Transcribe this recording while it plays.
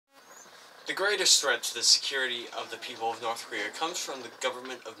The greatest threat to the security of the people of North Korea comes from the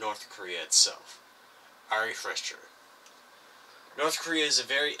government of North Korea itself. Our refresher. North Korea is a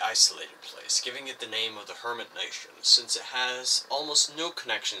very isolated place, giving it the name of the Hermit Nation, since it has almost no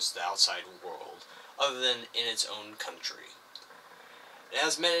connections to the outside world, other than in its own country. It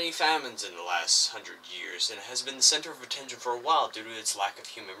has many famines in the last 100 years, and it has been the center of attention for a while due to its lack of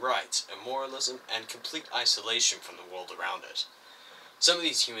human rights, immoralism, and complete isolation from the world around it. Some of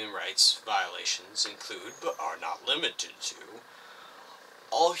these human rights violations include, but are not limited to,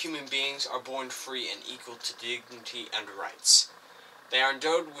 all human beings are born free and equal to dignity and rights. They are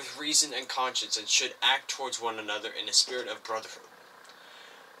endowed with reason and conscience and should act towards one another in a spirit of brotherhood.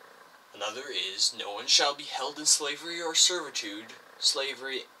 Another is, no one shall be held in slavery or servitude.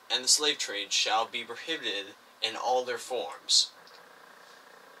 Slavery and the slave trade shall be prohibited in all their forms.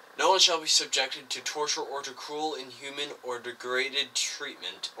 No one shall be subjected to torture or to cruel, inhuman, or degraded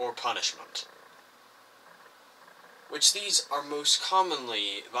treatment or punishment, which these are most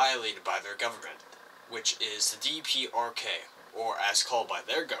commonly violated by their government, which is the DPRK, or as called by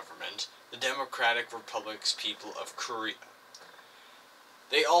their government, the Democratic Republic's People of Korea.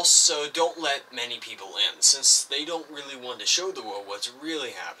 They also don't let many people in, since they don't really want to show the world what's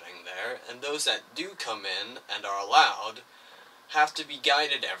really happening there, and those that do come in and are allowed have to be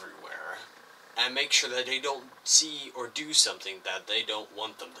guided everywhere, and make sure that they don't see or do something that they don't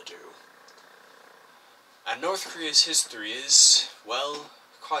want them to do. And North Korea's history is, well,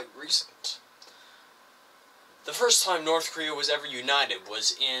 quite recent. The first time North Korea was ever united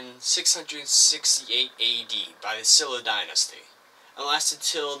was in 668 AD by the Silla dynasty, and lasted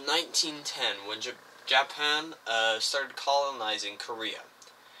till 1910 when Japan started colonizing Korea.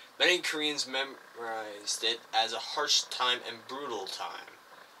 Many Koreans memorized it as a harsh time and brutal time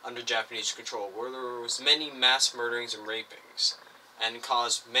under Japanese control, where there was many mass murderings and rapings, and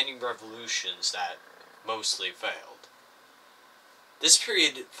caused many revolutions that mostly failed. This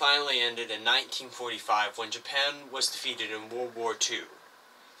period finally ended in 1945 when Japan was defeated in World War II.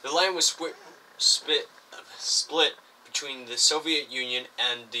 The land was split between the Soviet Union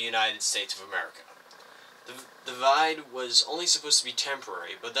and the United States of America. The divide was only supposed to be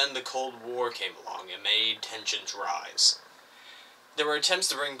temporary, but then the Cold War came along and made tensions rise. There were attempts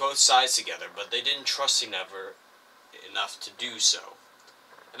to bring both sides together, but they didn't trust enough to do so.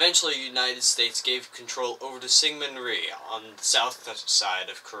 Eventually, the United States gave control over to Syngman Rhee on the south side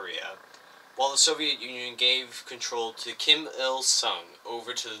of Korea, while the Soviet Union gave control to Kim Il-sung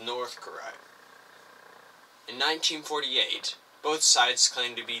over to the North Korea. In 1948, both sides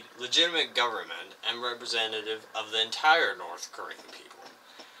claimed to be legitimate government and representative of the entire North Korean people,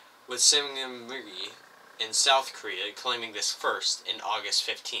 with Syngman Rhee in South Korea claiming this first in August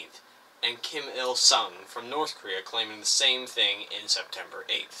 15th, and Kim Il-sung from North Korea claiming the same thing in September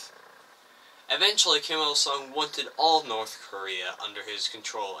 8th. Eventually, Kim Il-sung wanted all of North Korea under his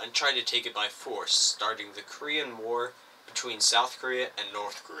control and tried to take it by force, starting the Korean War between South Korea and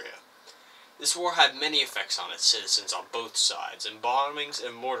North Korea. This war had many effects on its citizens on both sides, and bombings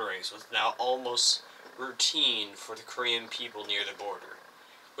and mortarings was now almost routine for the Korean people near the border,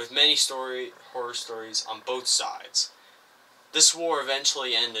 with many horror stories on both sides. This war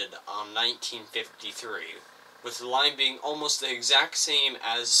eventually ended on 1953, with the line being almost the exact same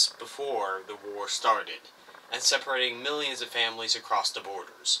as before the war started, and separating millions of families across the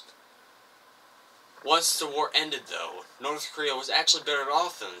borders. Once the war ended, though, North Korea was actually better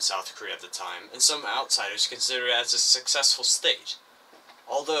off than South Korea at the time, and some outsiders considered it as a successful state,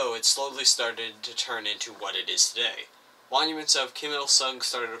 although it slowly started to turn into what it is today. Monuments of Kim Il-sung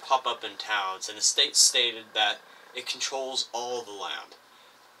started to pop up in towns, and the state stated that it controls all the land.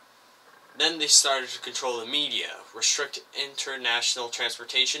 Then they started to control the media, restrict international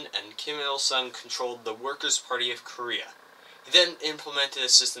transportation, and Kim Il-sung controlled the Workers' Party of Korea. He then implemented a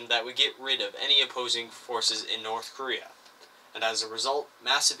system that would get rid of any opposing forces in North Korea, and as a result,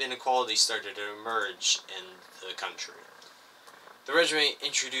 massive inequality started to emerge in the country. The regime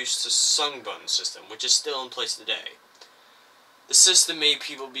introduced the Sungbun system, which is still in place today. The system made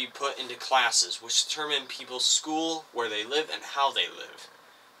people be put into classes, which determined people's school, where they live, and how they live.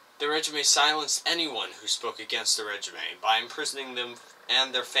 The regime silenced anyone who spoke against the regime by imprisoning them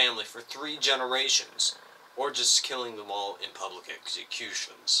and their family for 3 generations, or just killing them all in public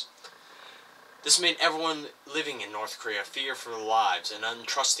executions. This made everyone living in North Korea fear for their lives and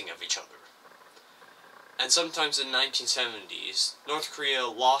untrusting of each other. And sometimes in the 1970s, North Korea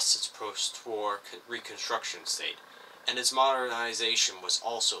lost its post-war reconstruction state, and its modernization was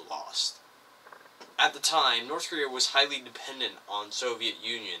also lost. At the time, North Korea was highly dependent on Soviet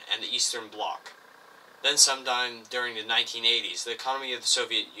Union and the Eastern Bloc. Then sometime during the 1980s, the economy of the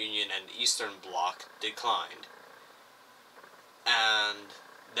Soviet Union and Eastern Bloc declined. And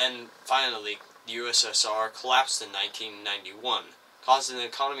then finally, the USSR collapsed in 1991, causing the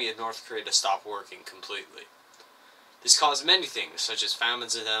economy of North Korea to stop working completely. This caused many things, such as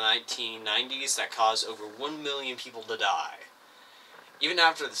famines in the 1990s that caused over 1 million people to die. Even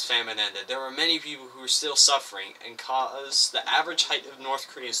after this famine ended, there were many people who were still suffering and caused the average height of North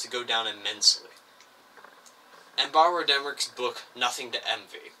Koreans to go down immensely. In Barbara Demick's book, Nothing to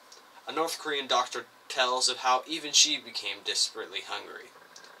Envy, a North Korean doctor tells of how even she became desperately hungry.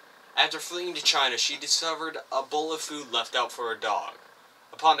 After fleeing to China, she discovered a bowl of food left out for her dog.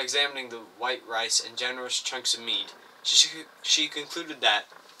 Upon examining the white rice and generous chunks of meat, she concluded that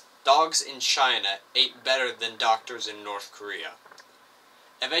dogs in China ate better than doctors in North Korea.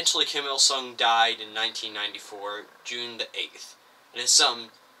 Eventually, Kim Il-sung died in 1994, June the 8th, and his son,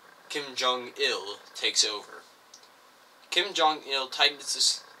 Kim Jong-il, takes over. Kim Jong-il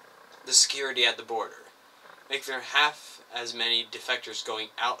tightens the security at the border, making there half as many defectors going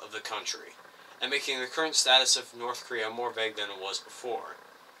out of the country, and making the current status of North Korea more vague than it was before,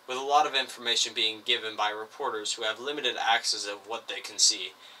 with a lot of information being given by reporters who have limited access of what they can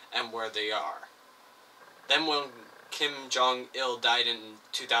see and where they are. Then when Kim Jong-il died in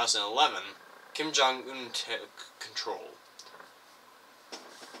 2011, Kim Jong-un took control.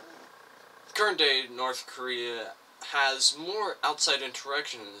 Current day North Korea has more outside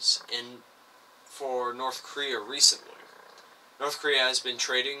interactions for North Korea recently. North Korea has been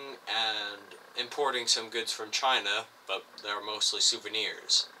trading and importing some goods from China, but they're mostly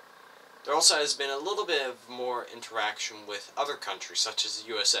souvenirs. There also has been a little bit of more interaction with other countries, such as the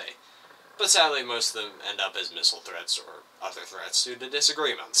USA, but sadly most of them end up as missile threats or other threats due to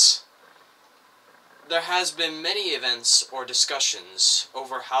disagreements. There has been many events or discussions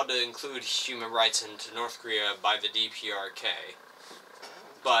over how to include human rights into North Korea by the DPRK,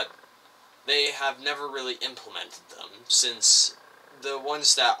 but they have never really implemented them, since the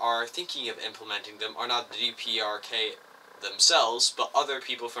ones that are thinking of implementing them are not the DPRK themselves, but other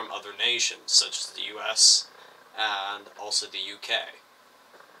people from other nations, such as the US and also the UK.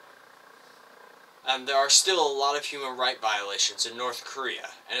 And there are still a lot of human rights violations in North Korea,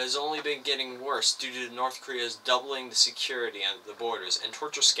 and it has only been getting worse due to North Korea's doubling the security at the borders, and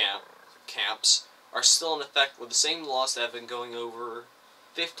torture camps are still in effect with the same laws that have been going over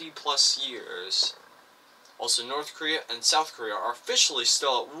 50 plus years. Also, North Korea and South Korea are officially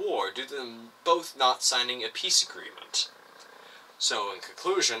still at war due to them both not signing a peace agreement. So, in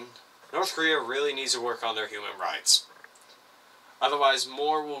conclusion, North Korea really needs to work on their human rights. Otherwise,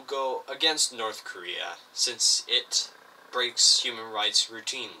 more will go against North Korea, since it breaks human rights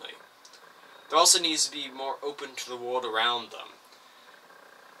routinely. There also needs to be more open to the world around them.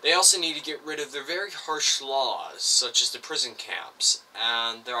 They also need to get rid of their very harsh laws, such as the prison camps,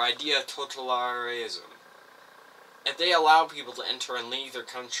 and their idea of totalitarianism. If they allow people to enter and leave their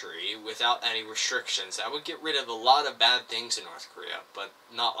country without any restrictions, that would get rid of a lot of bad things in North Korea, but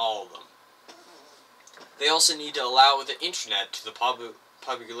not all of them. They also need to allow the internet to the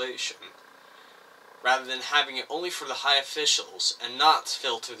population, rather than having it only for the high officials, and not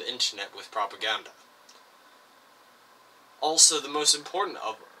filter the internet with propaganda. Also, the most important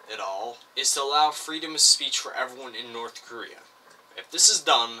of it all is to allow freedom of speech for everyone in North Korea. If this is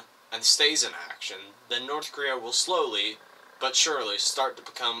done, and stays in action, then North Korea will slowly, but surely, start to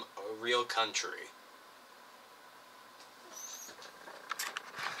become a real country.